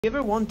You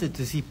ever wanted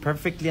to see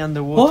perfectly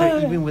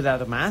underwater even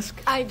without a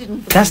mask? I didn't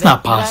believe That's it,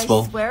 not but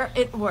possible. I swear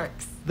it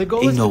works. The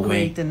goal Ain't is no to way.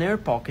 create an air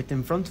pocket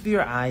in front of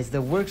your eyes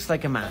that works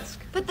like a mask.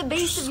 Put the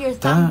base of your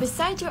thumb Stop.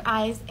 beside your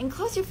eyes and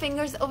close your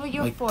fingers over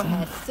your Like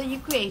forehead so you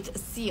create a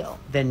seal.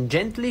 Then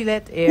gently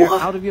let air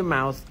What? out of your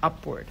mouth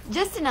upward.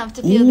 Just enough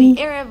to feel the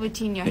area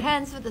between your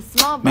hands with a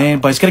small bubble. Man,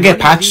 but it's gonna get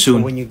Not patched easy, but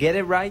soon. when you get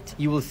it right,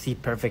 you will see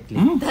perfectly.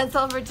 That's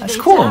all for today's That's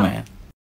cool, show. man.